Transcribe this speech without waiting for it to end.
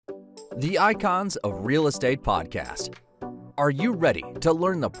The Icons of Real Estate Podcast. Are you ready to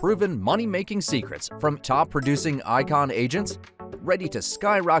learn the proven money-making secrets from top-producing Icon agents? Ready to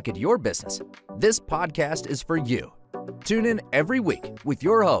skyrocket your business? This podcast is for you. Tune in every week with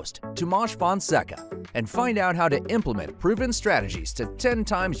your host, Tomas Fonseca, and find out how to implement proven strategies to 10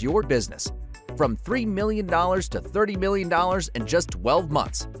 times your business, from $3 million to $30 million in just 12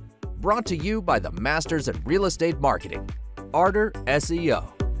 months. Brought to you by the Masters at Real Estate Marketing, Arter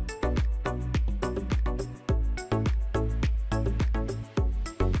SEO.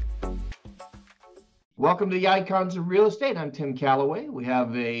 Welcome to the Icons of Real Estate. I'm Tim Calloway. We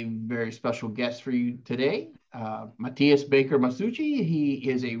have a very special guest for you today, Matias Baker Masucci. He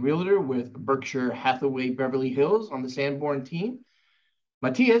is a realtor with Berkshire Hathaway Beverly Hills on the Sanborn team.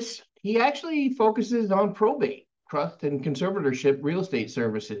 Matias, he actually focuses on probate, trust, and conservatorship real estate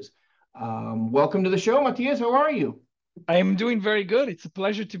services. Welcome to the show, Matias. How are you? I am doing very good. It's a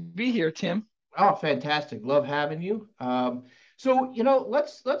pleasure to be here, Tim. Oh, fantastic. Love having you. So,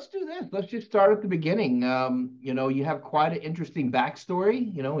 let's do this. Let's just start at the beginning. You have quite an interesting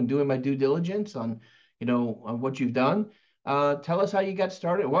backstory, in doing my due diligence on what you've done. Tell us how you got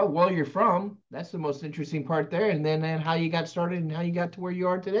started. Well, where you're from, that's the most interesting part there. And then how you got started and how you got to where you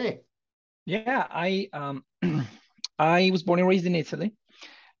are today. Yeah, I was born and raised in Italy.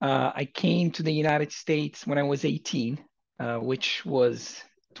 I came to the United States when I was 18, which was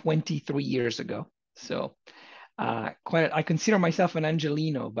 23 years ago. So I consider myself an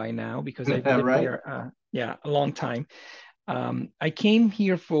Angelino by now because I've lived Right? there, a long time. I came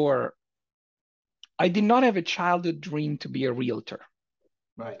here I did not have a childhood dream to be a realtor.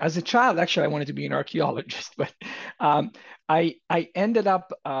 Right. As a child, actually, I wanted to be an archaeologist, but I ended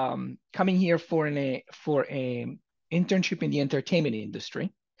up coming here for an internship in the entertainment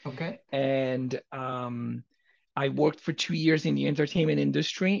industry. Okay. And I worked for 2 years in the entertainment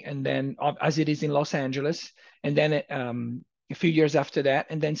industry, and then as it is in Los Angeles, and then a few years after that,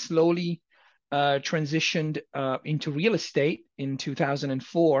 and then slowly transitioned into real estate in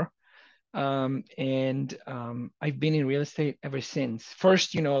 2004. And I've been in real estate ever since.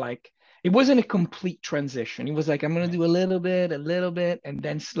 First, it wasn't a complete transition. It was like, I'm going to do a little bit, and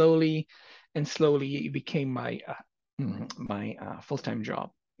then slowly it became my full-time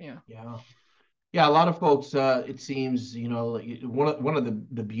job. Yeah. A lot of folks, it seems, one of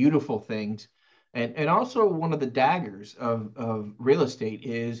the beautiful things, and also one of the daggers of real estate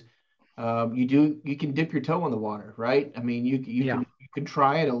is you can dip your toe in the water, right? I mean, you can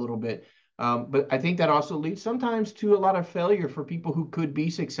try it a little bit. But I think that also leads sometimes to a lot of failure for people who could be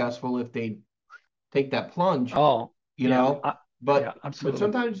successful if they take that plunge. But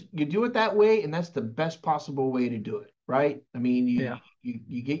sometimes you do it that way, and that's the best possible way to do it, right? I mean,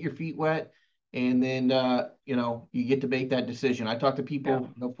 you get your feet wet, and then you get to make that decision. I talk to people,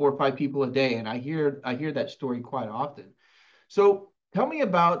 4 or 5 people a day, and I hear that story quite often. So tell me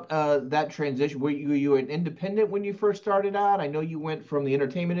about that transition. Were you an independent when you first started out? I know you went from the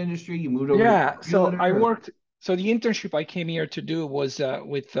entertainment industry, you moved over. So the internship I came here to do was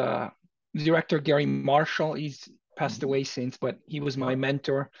with director Gary Marshall. He's passed away since, but he was my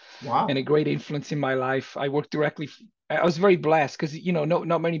mentor. Wow. And a great influence in my life. I worked directly. I was very blessed because,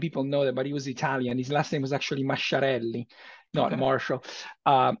 not many people know that, but he was Italian. His last name was actually Masciarelli, not Marshall.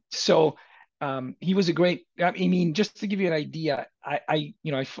 He was a great, I mean, just to give you an idea, I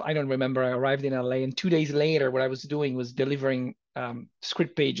don't remember, I arrived in LA, and 2 days later, what I was doing was delivering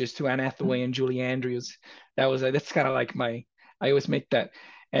script pages to Anne Hathaway and Julie Andrews. That's kind of like I always make that.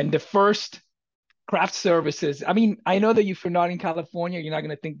 And the first craft services, I mean, I know that if you're not in California, you're not going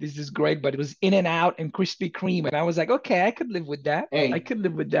to think this is great, but it was In-N-Out and Krispy Kreme. And I was like, okay, I could live with that. Hey, I could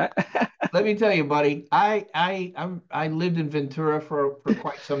live with that. Let me tell you, buddy, I lived in Ventura for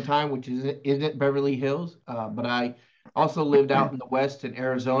quite some time, which isn't Beverly Hills, but I also lived out in the West in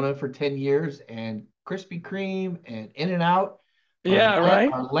Arizona for 10 years, and Krispy Kreme and In-N-Out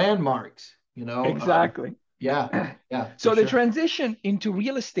are landmarks, Exactly. Yeah. So the transition into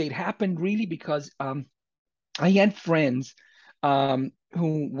real estate happened really because I had friends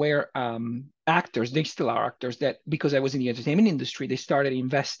who were actors. They still are actors, that because I was in the entertainment industry, they started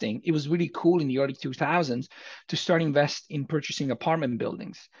investing. It was really cool in the early 2000s to start invest in purchasing apartment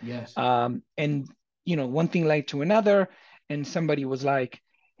buildings. Yes. And one thing led to another, and somebody was like,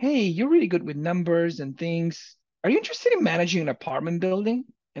 hey, you're really good with numbers and things. Are you interested in managing an apartment building?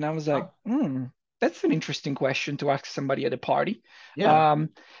 And I was like, that's an interesting question to ask somebody at a party. Yeah.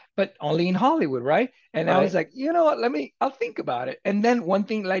 But only in Hollywood, right? And I was like, you know what, I'll think about it. And then one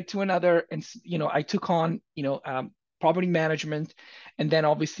thing led to another. And, I took on, property management, and then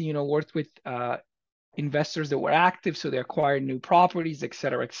obviously, worked with investors that were active, so they acquired new properties, et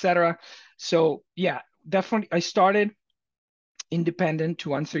cetera, et cetera. So yeah, definitely, I started independent.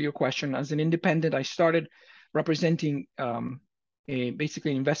 To answer your question, as an independent, I started representing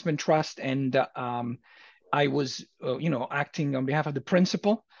basically an investment trust, and I was, acting on behalf of the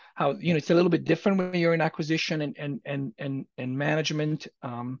principal. How, it's a little bit different when you're in acquisition and management,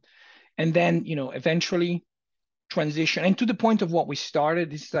 and then, eventually transition. And to the point of what we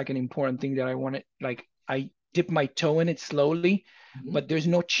started, this is like an important thing that I wanted. Like, I dip my toe in it slowly, Mm-hmm. but there's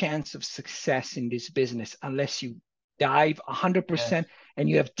no chance of success in this business unless you dive 100% Yes. and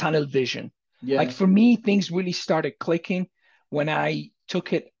you have tunnel vision. Like, Yes. for me, things really started clicking when I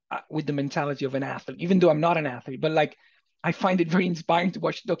took it with the mentality of an athlete, even though I'm not an athlete. But like, I find it very inspiring to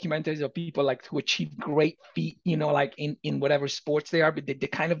watch documentaries of people like who achieve great feat, like in whatever sports they are, but the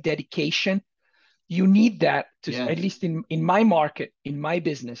kind of dedication you need that to, at Yes. least in my market, in my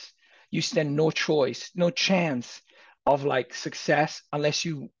business, you stand no choice, no chance of like success unless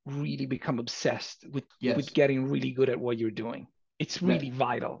you really become obsessed with Yes. getting really good at what you're doing. It's really That,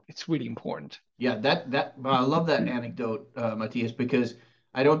 vital. It's really important. yeah, I love that anecdote, Matias, because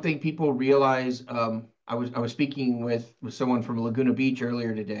I don't think people realize. I was speaking with someone from Laguna Beach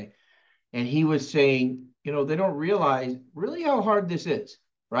earlier today, and he was saying, they don't realize really how hard this is,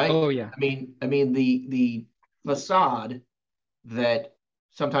 right? Oh yeah. I mean, the facade that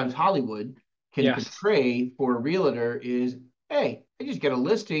sometimes Hollywood can Yes. portray for a realtor is, hey, I just get a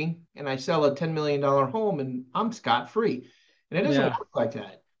listing and I sell a $10 million home and I'm scot free. And it doesn't Yeah. work like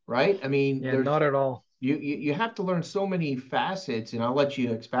that, right? I mean, Yeah. Not at all. you have to learn so many facets, and I'll let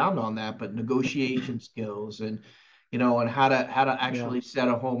you expound on that, but negotiation skills and and how to Yeah. actually set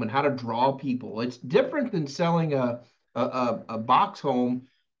a home and how to draw people. It's different than selling a box home,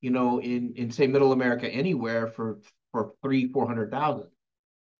 in say middle America anywhere for 300,000-400,000.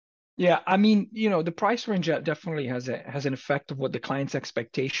 Yeah, I mean, the price range definitely has an effect of what the client's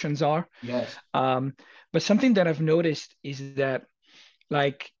expectations are. Yes. Um, but something that I've noticed is that,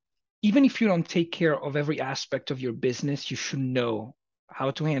 like, even if you don't take care of every aspect of your business, you should know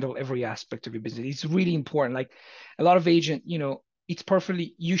how to handle every aspect of your business. It's really important. Like, a lot of agent, it's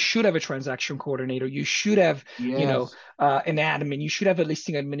perfectly, you should have a transaction coordinator. You should have, Yes. an admin. You should have a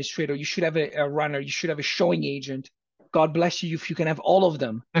listing administrator. You should have a runner. You should have a showing agent. God bless you if you can have all of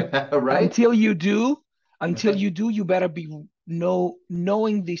them. Right. Until you do, you better be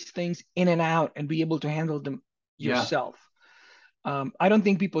knowing these things in and out and be able to handle them Yeah. yourself. I don't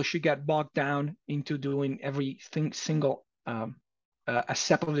think people should get bogged down into doing everything single a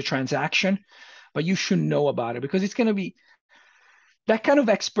step of the transaction, but you should know about it because it's going to be that kind of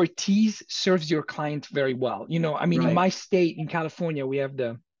expertise serves your client very well. I mean, in Right. my state, in California, we have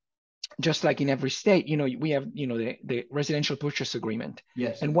just like in every state, we have, the residential purchase agreement.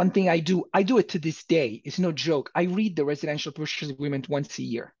 Yes. And one thing I do it to this day. It's no joke. I read the residential purchase agreement once a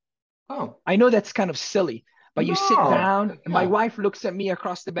year. Oh, I know that's kind of silly, but you sit no. down and my Yeah. wife looks at me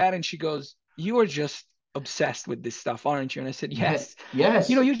across the bed and she goes, "You are just obsessed with this stuff, aren't you?" And I said, "Yes." Yes.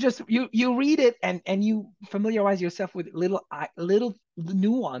 You read it and you familiarize yourself with little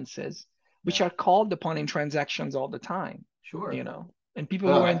nuances which Yeah. are called upon in transactions all the time, Sure. And people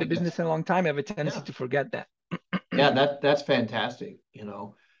who Well, are I in the think that's business a long time have a tendency yeah. to forget that. Yeah, that's fantastic.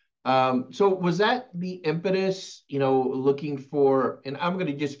 So was that the impetus, looking for, and I'm going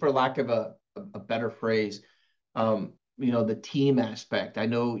to just for lack of a better phrase, the team aspect. I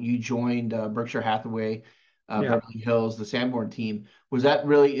know you joined Berkshire Hathaway, Yeah. Beverly Hills, the Sanborn team. Is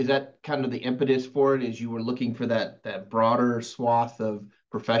that kind of the impetus for it? Is you were looking for that broader swath of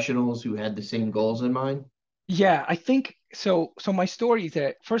professionals who had the same goals in mind? Yeah, I think so. So my story is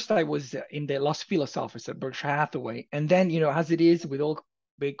that first I was in the Los Feliz office at Berkshire Hathaway, and then as it is with all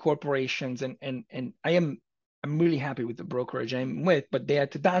big corporations, and I'm really happy with the brokerage I'm with, but they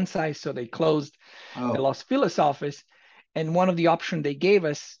had to downsize, so they closed the Oh, Los Feliz office, and one of the options they gave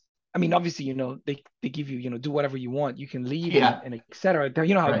us. I mean, obviously, they give you, do whatever you want. You can leave yeah, and et cetera.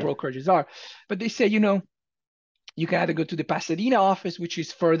 You know how right. brokerages are, but they say, you can either go to the Pasadena office, which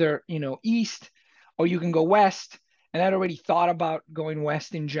is further, east, or you can go west. And I'd already thought about going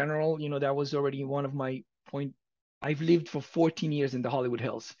west in general. That was already one of my point. I've lived for 14 years in the Hollywood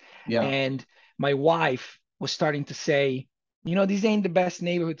Hills, Yeah. and my wife was starting to say, these ain't the best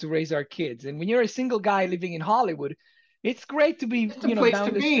neighborhood to raise our kids. And when you're a single guy living in Hollywood, it's great to be, It's a place to down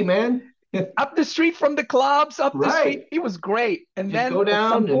the be, street, man. up the street from the clubs, up the street. Right. It was great. And Just then go at some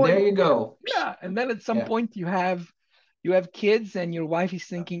down and there point, you go. yeah, and then at some Yeah. point you have kids and your wife is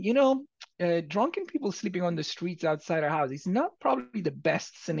thinking, drunken people sleeping on the streets outside our house is not probably the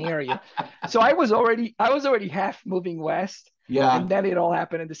best scenario. So I was already half moving west, Yeah. And then it all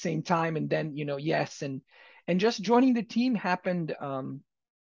happened at the same time. And then, yes. And just joining the team happened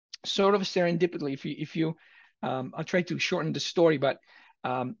sort of serendipitously. I'll try to shorten the story, but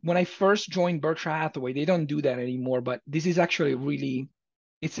when I first joined Berkshire Hathaway, they don't do that anymore, but this is actually really,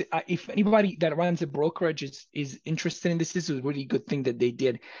 if anybody that runs a brokerage is interested in this, this is a really good thing that they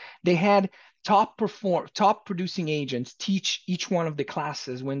did. They had top producing agents teach each one of the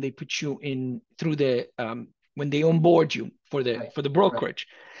classes when they put you in through the when they onboard you for the brokerage.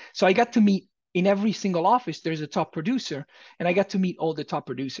 So I got to meet, in every single office there's a top producer, and I got to meet all the top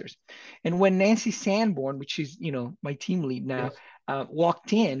producers. And when Nancy Sanborn, which is my team lead now,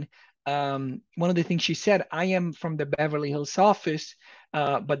 walked in, one of the things she said, I am from the Beverly Hills office,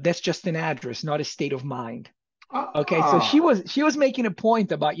 but that's just an address, not a state of mind. Okay, so she was making a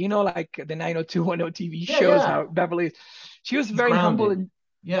point about, like the 90210 TV shows, how Beverly, she was very humble and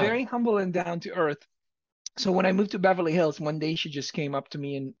very humble and down to earth. So when I moved to Beverly Hills, one day she just came up to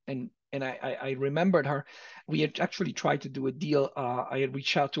me and I remembered her. We had actually tried to do a deal. I had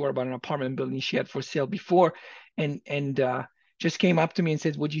reached out to her about an apartment building she had for sale before, and just came up to me and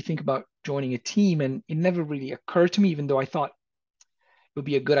said, "What do you think about joining a team?" And it never really occurred to me, even though I thought it would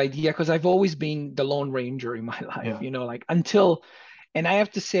be a good idea, because I've always been the Lone Ranger in my life, like until, and I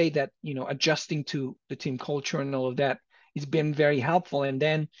have to say that, adjusting to the team culture and all of that has been very helpful. And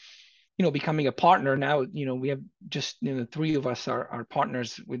then, becoming a partner now, we have just, three of us are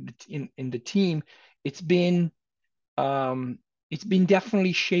partners in the team. It's been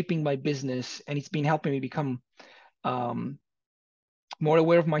definitely shaping my business, and it's been helping me become more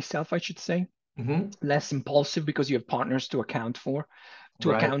aware of myself, I should say, less impulsive, because you have partners to account for,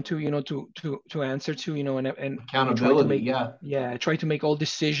 account to, to answer to, and accountability. Try to make all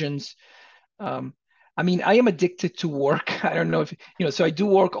decisions. I mean, I am addicted to work. I don't know if, so I do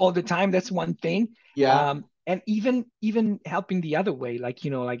work all the time. That's one thing. And even helping the other way, like,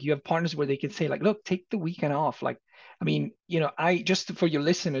 like you have partners where they can say, like, look, take the weekend off. Like, I mean, I just, for your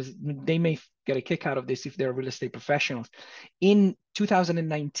listeners, they may get a kick out of this if they're real estate professionals. In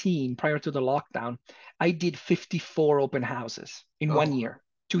 2019, prior to the lockdown, I did 54 open houses in 1 year,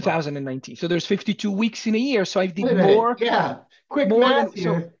 2019. Wow. So there's 52 weeks in a year. So I did more. Quick math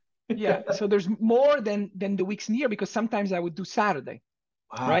here. So there's more than the weeks in the year, because sometimes I would do Saturday,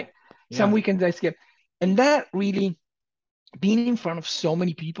 right? Some weekends I skip. And that really, being in front of so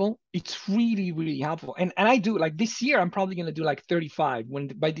many people, it's really, really helpful. And I do, like this year, I'm probably going to do like 35. When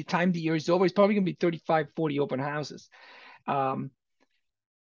by the time the year is over, it's probably going to be 35, 40 open houses. For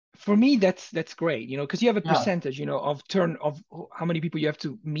me, that's great, because you have a percentage, of how many people you have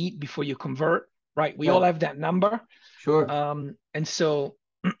to meet before you convert, right? We all have that number. Sure. And so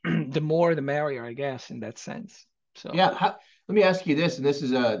the more, the merrier, I guess, in that sense. So let me ask you this, and this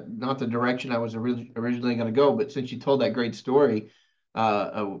is not the direction I was originally going to go, but since you told that great story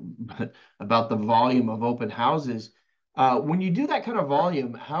about the volume of open houses, when you do that kind of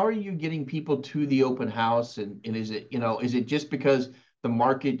volume, how are you getting people to the open house? And is it just because the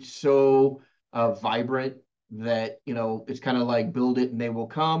market's so vibrant that, it's kind of like build it and they will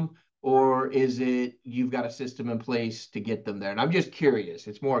come? Or is it you've got a system in place to get them there? And I'm just curious.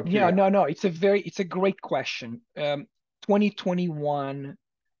 It's more curious. No. It's a great question. 2021,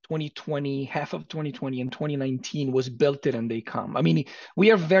 2020, half of 2020 and 2019 was built it and they come. I mean,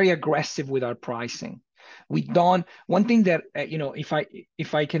 we are very aggressive with our pricing. We don't. One thing that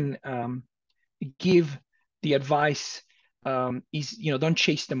if I can give the advice is, don't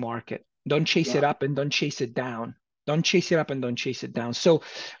chase the market. Don't chase it up and don't chase it down. Don't chase it up and don't chase it down. So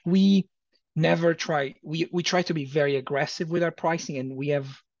we never try. We try to be very aggressive with our pricing, and we have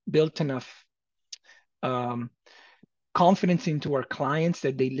built enough confidence into our clients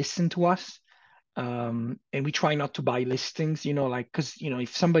that they listen to us. And we try not to buy listings, because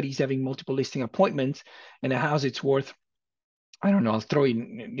if somebody's having multiple listing appointments and a house it's worth, I don't know, I'll throw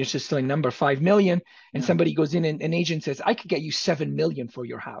in, it's just a number, 5 million, and somebody goes in and an agent says, I could get you 7 million for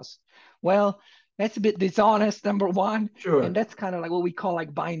your house. Well, that's a bit dishonest, number one. Sure. And that's kind of like what we call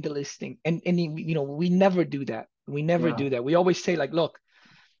like buying the listing. And we never do that. We never do that. We always say, like, look,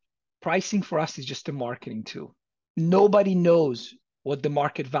 pricing for us is just a marketing tool. Nobody knows what the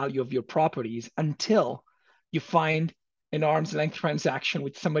market value of your property is until you find an arm's length transaction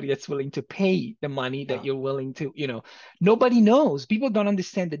with somebody that's willing to pay the money that you're willing to, nobody knows. People don't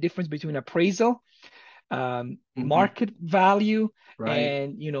understand the difference between appraisal, market value,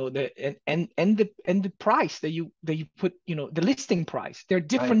 and the price that you put, the listing price. They're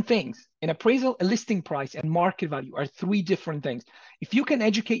different things. An appraisal, a listing price, and market value are three different things. If you can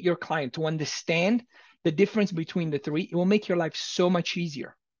educate your client to understand the difference between the three, it will make your life so much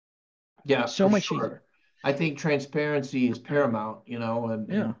easier. Yeah, so much easier. I think transparency is paramount, and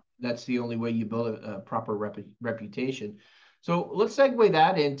Yeah. that's the only way you build a proper reputation. So let's segue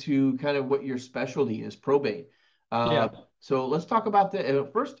that into kind of what your specialty is, probate. Uh, Yeah. so let's talk about the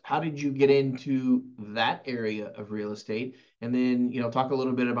first. How did you get into that area of real estate, and then talk a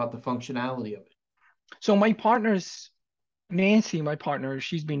little bit about the functionality of it. So my partner's Nancy, my partner,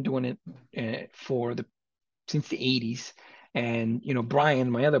 she's been doing it for the since the 80s. And, Brian,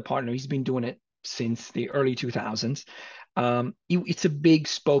 my other partner, he's been doing it since the early 2000s. It's a big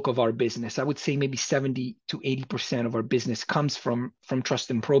spoke of our business. I would say maybe 70 to 80% of our business comes from trust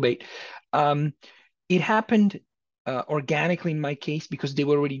and probate. Um, it happened organically in my case because they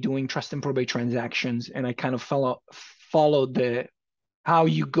were already doing trust and probate transactions, and I kind of followed the how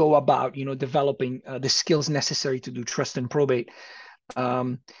you go about, developing the skills necessary to do trust and probate.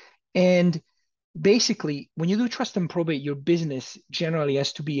 Um, and basically, when you do trust and probate, your business generally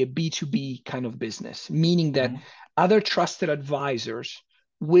has to be a B2B kind of business, meaning that Mhm. other trusted advisors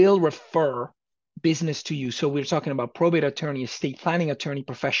will refer business to you. So we're talking about probate attorney, estate planning attorney,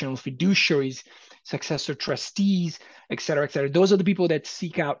 professional fiduciaries, successor trustees, et cetera, et cetera. Those are the people that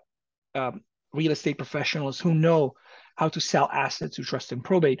seek out um, real estate professionals who know how to sell assets to trust and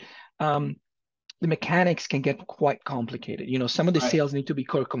probate. Um, the mechanics can get quite complicated. Some of the Right. sales need to be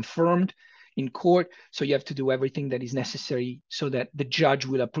court confirmed in court, so you have to do everything that is necessary so that the judge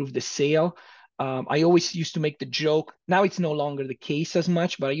will approve the sale. I always used to make the joke. Now it's no longer the case as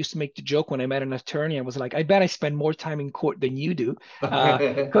much, but I used to make the joke when I met an attorney. I was like, I bet I spend more time in court than you do,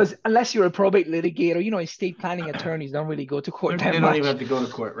 because unless you're a probate litigator, estate planning attorneys don't really go to court that They don't even much. have to go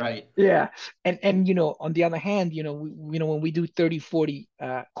to court, right? Yeah. And on the other hand, when we do 30, 40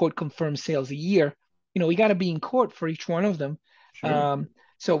 court confirmed sales a year, we got to be in court for each one of them. Sure. Um,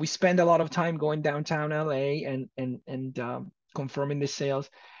 so we spend a lot of time going downtown LA and confirming the sales.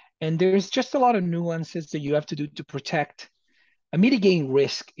 And there's just a lot of nuances that you have to do to protect. Mitigating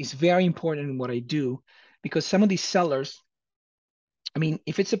risk is very important in what I do, because some of these sellers, I mean,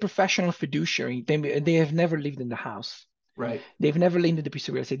 if it's a professional fiduciary, they have never lived in the house. Right. They've never landed a piece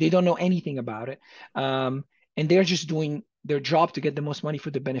of real estate. They don't know anything about it. And they're just doing their job to get the most money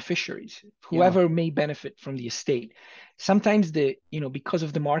for the beneficiaries, Yeah. whoever may benefit from the estate. Sometimes because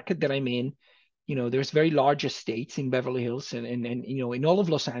of the market that I'm in, there's very large estates in Beverly Hills and in all of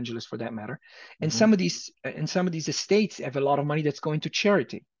Los Angeles for that matter. And Hmm. some of these estates have a lot of money that's going to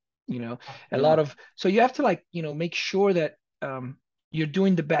charity, a lot Yeah. of, so you have to make sure that you're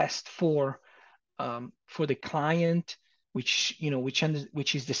doing the best for the client, which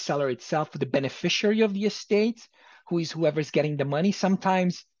is the seller itself, for the beneficiary of the estate, who is whoever's getting the money.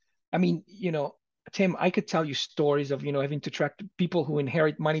 Sometimes, I mean, Tim, I could tell you stories of having to track people who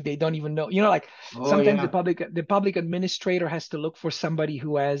inherit money they don't even know. Like Oh, sometimes yeah. the public administrator has to look for somebody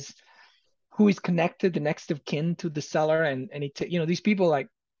who is connected, the next of kin to the seller, and these people, like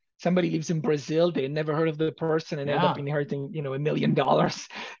somebody lives in Brazil, they never heard of the person and end up Yeah. inheriting $1 million.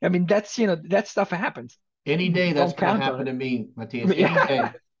 I mean, that stuff happens. Any day that's Don't going to count on happen it. to me, Matias. Any Yeah,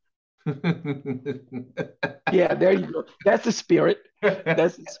 day. yeah, there you go. That's the spirit.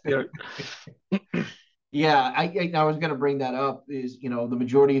 That's the spirit. Yeah, I was going to bring that up is, the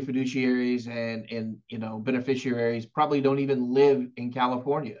majority of fiduciaries and beneficiaries probably don't even live in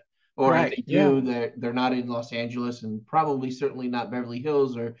California. Or if Right. they Yeah. do, they're not in Los Angeles and probably certainly not Beverly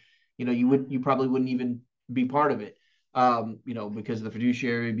Hills, or you probably wouldn't even be part of it. Because the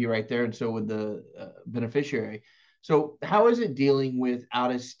fiduciary would be right there and so would the beneficiary. So how is it dealing with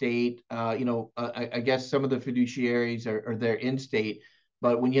out of state? I guess some of the fiduciaries are there in state,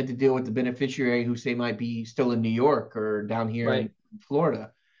 but when you have to deal with the beneficiary who say might be still in New York or down here in Right.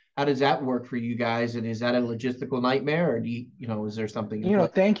 Florida, how does that work for you guys? And is that a logistical nightmare, or is there something in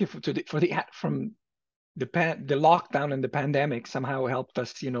place? Thank you for the from the lockdown and the pandemic somehow helped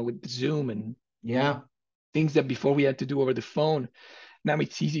us, with Zoom and Yeah. things that before we had to do over the phone. Now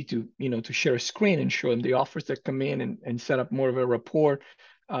it's easy to share a screen and show them the offers that come in and set up more of a rapport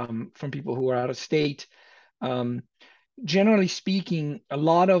from people who are out of state. Um, Generally speaking, a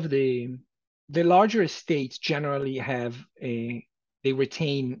lot of the larger estates generally have they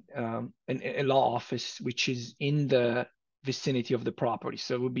retain a law office which is in the vicinity of the property.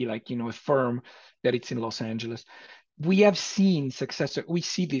 So it would be like a firm that it's in Los Angeles. We have seen success. We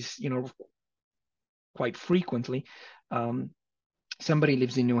see this quite frequently. Um, Somebody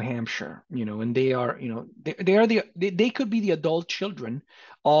lives in New Hampshire, and they are, they are they could be the adult children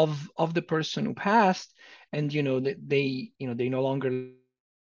of the person who passed, and they no longer live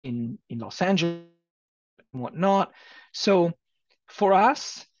in Los Angeles and whatnot. So for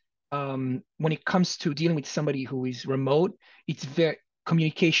us, when it comes to dealing with somebody who is remote, it's very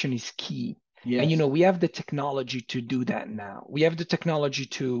communication is key. And, Yes. we have the technology to do that now. We have the technology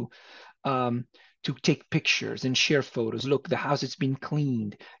um, to take pictures and share photos. Look, the house has been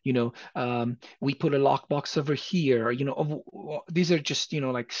cleaned. We put a lockbox over here. These are just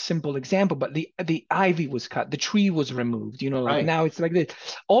like simple example, but the ivy was cut, the tree was removed. Like Right. now it's like this.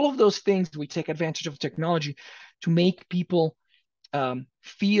 All of those things we take advantage of technology to make people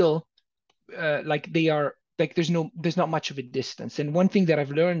feel like they are like there's not much of a distance. And one thing that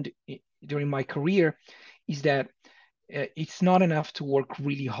I've learned during my career is that it's not enough to work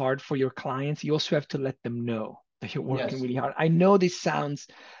really hard for your clients. You also have to let them know that you're working Yes. really hard. I know this sounds,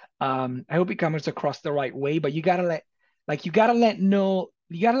 I hope it comes across the right way, but you gotta let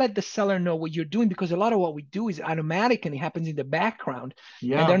the seller know what you're doing, because a lot of what we do is automatic and it happens in the background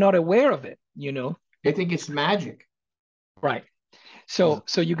and they're Yeah. not aware of it. They think it's magic. Right. Yeah.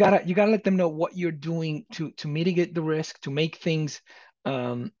 So you gotta let them know what you're doing to mitigate the risk, to make things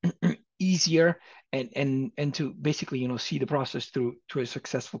um, easier, and to basically see the process through to a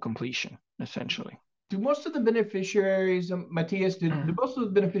successful completion, essentially. Do most of the beneficiaries, Matias, do most of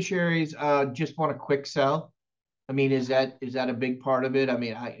the beneficiaries just want a quick sell? I mean, is that a big part of it? I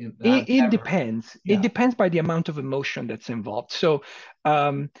mean, I've It never. depends. It Yeah. depends by the amount of emotion that's involved. So,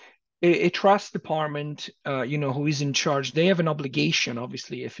 a trust department, who is in charge, they have an obligation,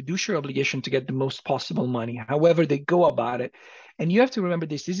 obviously, a fiduciary obligation to get the most possible money. However, they go about it, and you have to remember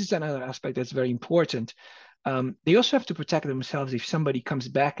this. This is another aspect that's very important. They also have to protect themselves if somebody comes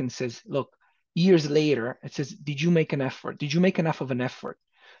back and says, "Look, years later, it says, did you make an effort? Did you make enough of an effort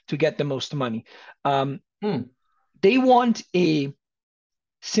to get the most money?" Um, Hmm. they want a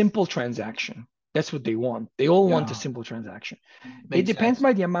simple transaction. That's what they want. They all want a Yeah. simple transaction. It Makes depends sense.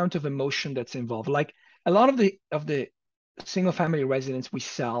 by the amount of emotion that's involved. Like a lot of the single family residents we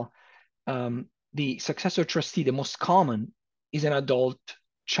sell, the successor trustee, the most common, is an adult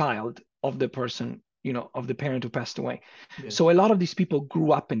child of the person, of the parent who passed away. Yes. So a lot of these people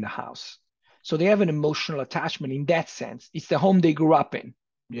grew up in the house. So they have an emotional attachment in that sense. It's the home they grew up in,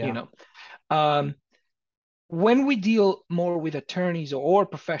 you Yeah. know. Um, when we deal more with attorneys or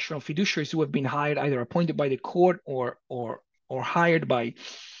professional fiduciaries who have been hired, either appointed by the court or hired by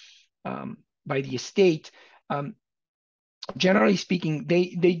the estate, um, generally speaking,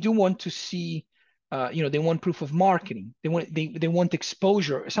 they do want to see, they want proof of marketing. They want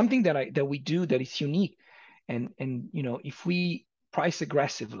exposure, something that we do that is unique, and if we price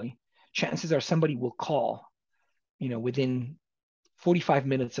aggressively, chances are somebody will call, within 45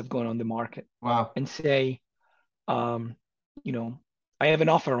 minutes of going on the market Wow. and say, um, you know, I have an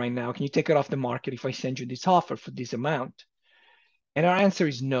offer right now. Can you take it off the market if I send you this offer for this amount? And our answer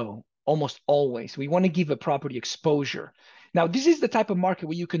is no, almost always. We want to give a property exposure. Now, this is the type of market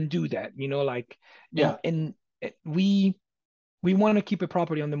where you can do that, like, and Yeah. and we want to keep a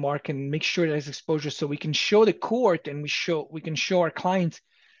property on the market and make sure there's exposure so we can show the court and we can show our clients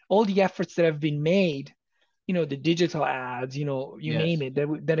all the efforts that have been made, the digital ads, you name Yes.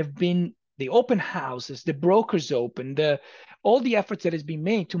 it, that have been the open houses, the brokers open, all the efforts that has been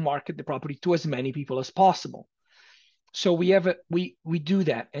made to market the property to as many people as possible. So we do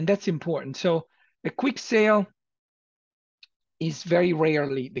that, and that's important. So a quick sale is very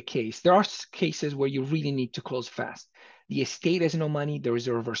rarely the case. There are cases where you really need to close fast. The estate has no money. There is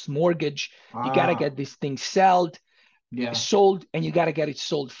a reverse mortgage. You got to Ah. get this thing Yeah. sold, and you got to get it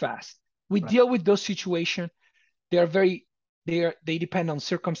sold fast. We Right. deal with those situations. They are very they depend on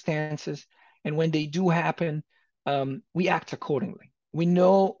circumstances, and when they do happen, we act accordingly. We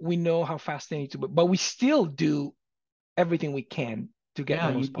know how fast they need to, but we still do everything we can to get the Yeah.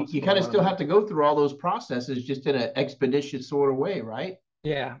 You most you possible kind of amount of still have money. to go through all those processes just in an expeditious sort of way, right?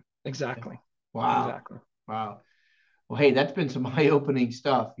 Yeah, Yeah. exactly, Wow. exactly. Wow. Well, hey, that's been some eye-opening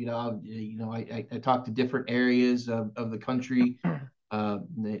stuff. I talked to different areas of the country,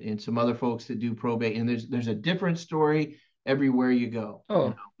 and some other folks that do probate, and there's a different story everywhere you go.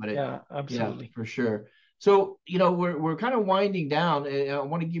 Oh, But yeah, yeah, absolutely. for sure. So, we're kind of winding down, and I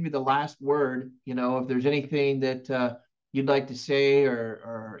want to give you the last word. If there's anything that you'd like to say,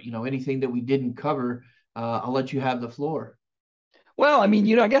 or anything that we didn't cover, I'll let you have the floor. Well, I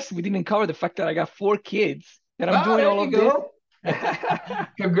mean, I guess we didn't cover the fact that I got 4 kids and I'm Ah, doing there all you of this. go.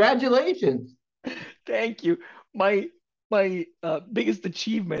 Congratulations. Thank you. My biggest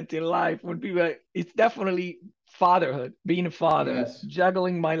achievement in life would be it's definitely fatherhood, being a father, Yes.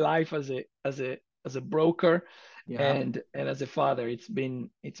 juggling my life as a broker Yeah. and as a father. It's been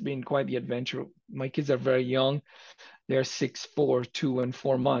quite the adventure. My kids are very young. They're 6, 4, 2, and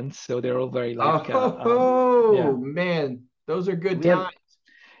 4 months, so they're all very like Oh yeah. man, those are good We have times.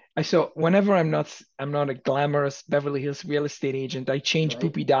 So whenever I'm not a glamorous Beverly Hills real estate agent, I change Right.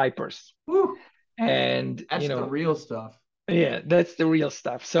 poopy diapers. Woo. And That's the real stuff. yeah, that's the real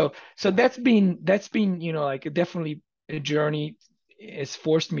stuff. So Yeah. that's been, like definitely a journey. It's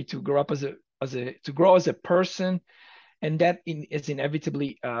forced me to grow up to grow as a person, and is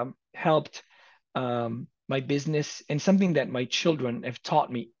inevitably helped my business, and something that my children have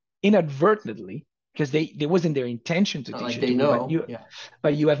taught me inadvertently, because they wasn't their intention to Not teach like it they to me, know. Yeah.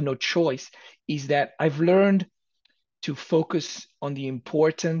 but you have no choice. Is that I've learned to focus on the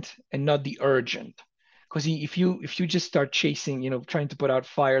important and not the urgent. Because if you just start chasing, trying to put out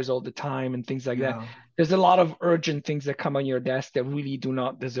fires all the time and things like that, Yeah. there's a lot of urgent things that come on your desk that really do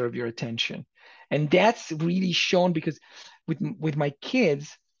not deserve your attention. And that's really shown, because with my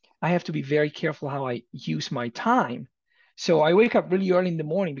kids, I have to be very careful how I use my time. So I wake up really early in the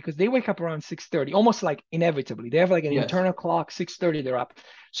morning, because they wake up around 6:30, almost like inevitably. They have like an Yes. internal clock, 6:30 they're up.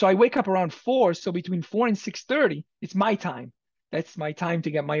 So I wake up around 4, so between 4 and 6:30, it's my time. That's my time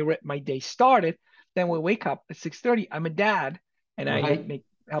to get my day started. Then we wake up at 6:30. I'm a dad, and I Right.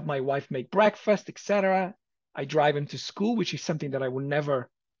 help my wife make breakfast, etc. I drive him to school, which is something that I will never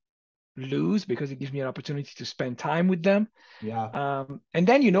lose, because it gives me an opportunity to spend time with them. Yeah. And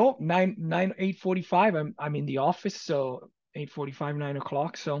then 8:45, I'm in the office, so 8:45, 9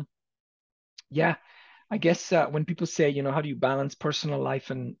 o'clock. So yeah, I guess when people say, how do you balance personal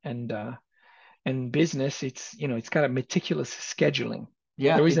life and business, it's kind of meticulous scheduling.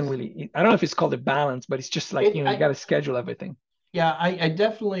 Yeah. There isn't It's really, I don't know if it's called a balance, but it's just like, it. you got to schedule everything. Yeah, I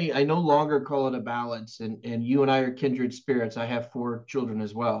definitely, I no longer call it a balance, and you and I are kindred spirits. I have 4 children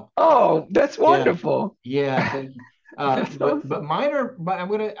as well. Oh, that's Yeah, wonderful. yeah, thank you. That's But awesome. mine are, but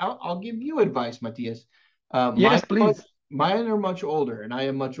I'll give you advice, Matias. Yes, please. Mine are much older, and I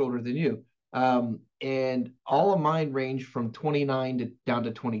am much older than you. And all of mine range from 29 to down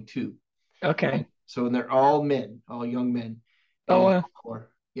to 22. And Okay. so, and they're all men, all young men, Oh, and or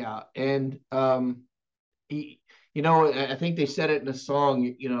yeah, and he, I think they said it in a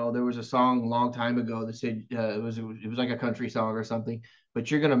song. There was a song a long time ago that said it was like a country song or something. But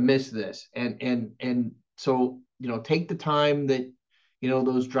you're gonna miss this, and so take the time that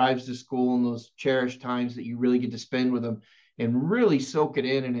those drives to school and those cherished times that you really get to spend with them, and really soak it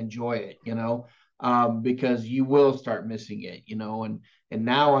in and enjoy it. Because you will start missing it. And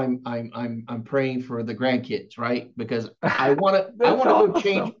now I'm praying for the grandkids, right? Because I that's want to go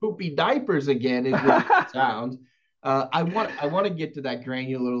change awesome. poopy diapers again, as weird as it sounds. I want to get to that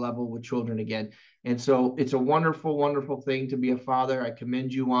granular level with children again. And so it's a wonderful, wonderful thing to be a father. I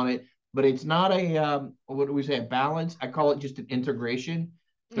commend you on it, but it's not a what do we say, a balance? I call it just an integration.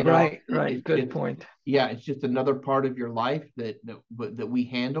 Right, right. It's Good just point. yeah, it's just another part of your life that we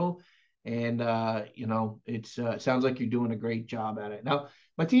handle. And it sounds like you're doing a great job at it. Now,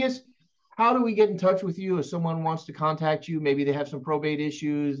 Matias, how do we get in touch with you if someone wants to contact you? Maybe they have some probate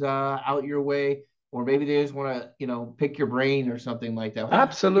issues out your way, or maybe they just want to, pick your brain or something like that. How do we get in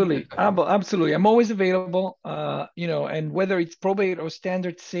Absolutely. touch with you? Absolutely. I'm always available, and whether it's probate or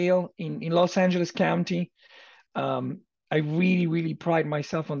standard sale in Los Angeles County, um, I really, really pride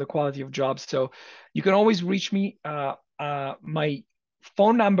myself on the quality of jobs. So you can always reach me. My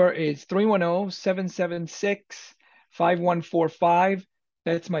phone number is 310-776-5145.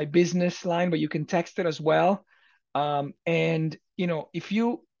 That's my business line, but you can text it as well. And if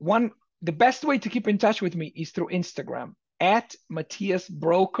you want, the best way to keep in touch with me is through Instagram at Matias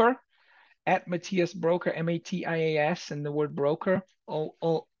Broker, Matias, and the word broker,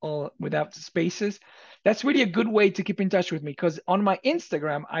 all without spaces. That's really a good way to keep in touch with me, because on my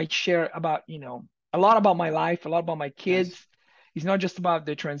Instagram, I share about, a lot about my life, a lot about my Yes. kids. It's not just about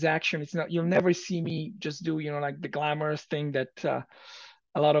the transaction. It's not, you'll never see me just do, like the glamorous thing that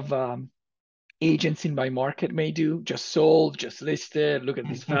a lot of agents in my market may do. Just sold, just listed. Look at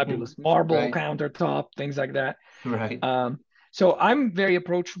this fabulous marble Right. countertop, things like that. Right. Um, so I'm very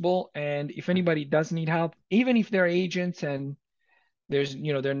approachable, and if anybody does need help, even if they're agents and they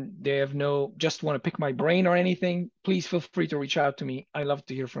have no, just want to pick my brain or anything, please feel free to reach out to me. I love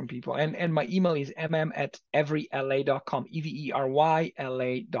to hear from people. And my email is mm@everyla.com,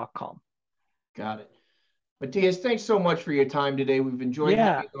 everyla.com. Got it. Matias, thanks so much for your time today. We've enjoyed having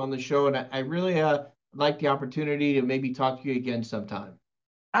Yeah, you on the show, and I really like the opportunity to maybe talk to you again sometime.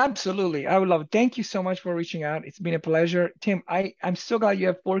 absolutely. I would love it. Thank you so much for reaching out. It's been a pleasure. Tim, I'm so glad you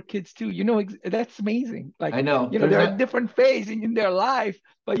have 4 kids too. That's amazing. Like, I know there's they're at that, different phase in their life,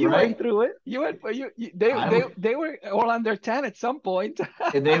 but you went right? through it. You went, but I w- they were all under 10 at some point.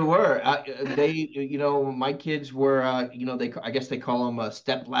 They were. My kids were. I guess they call them a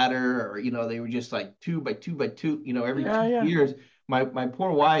step ladder, or they were just like 2 by 2 by 2. Every two Yeah, yeah. years, my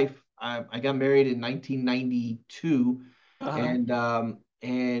poor wife, I got married in 1992, Uh-huh.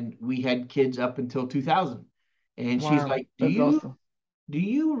 and we had kids up until 2000. And she's Wow, like, that's awesome. do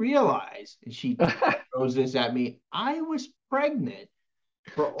you realize? And she throws this at me. I was pregnant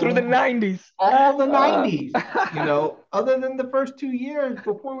for Through the 90s. all the Uh, 90s, other than the first 2 years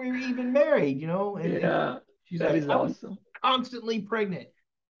before we were even married, and yeah, she's that like, is I was awesome. constantly pregnant.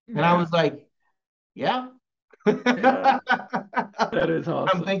 And I Yeah, was like, yeah. yeah, that is I'm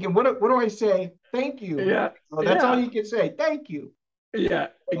awesome. thinking, what do I say? Thank you. Yeah, Well, that's all yeah, you can say. Thank you. yeah,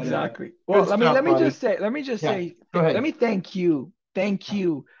 But exactly. Well, good stuff, let me buddy. just say, let me just Yeah, say, go let ahead. me thank you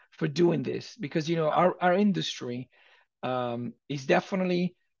for doing this, because our industry is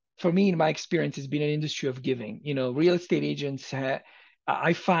definitely, for me, in my experience, has been an industry of giving. Real estate agents,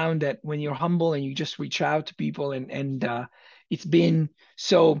 I found that when you're humble and you just reach out to people, and it's been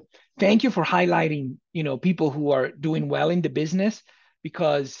so. Thank you for highlighting, people who are doing well in the business,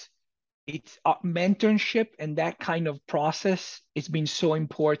 because it's mentorship and that kind of process. It's been so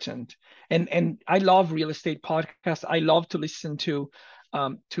important, and I love real estate podcasts. I love to listen to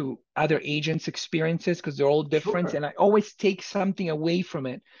other agents' experiences, because they're all different, Sure. and I always take something away from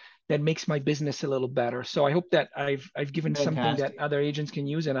it that makes my business a little better. So I hope that I've given something that Fantastic. other agents can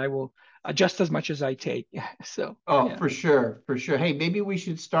use, and I will just as much as I take. So Oh, yeah, for sure. For sure. Hey, maybe we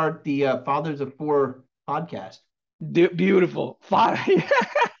should start the Fathers of Four podcast. beautiful. Fine.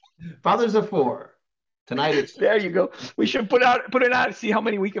 Fathers of Four. Tonight at There 6. you go. We should put it out, see how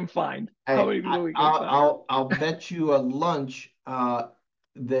many we can find. How Hey, many people we can I'll, find. I'll bet you a lunch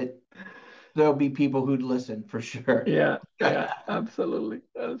that there'll be people who'd listen for sure. Yeah, yeah, absolutely,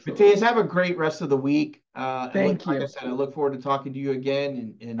 Matias, absolutely. have a great rest of the week. Thank Like I you. said, I look forward to talking to you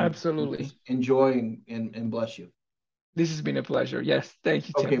again, and Absolutely. just enjoy and bless you. This has been a pleasure. Yes, thank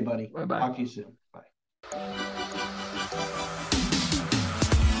you, Okay, Tim. buddy. Bye bye. Talk to you soon. Bye.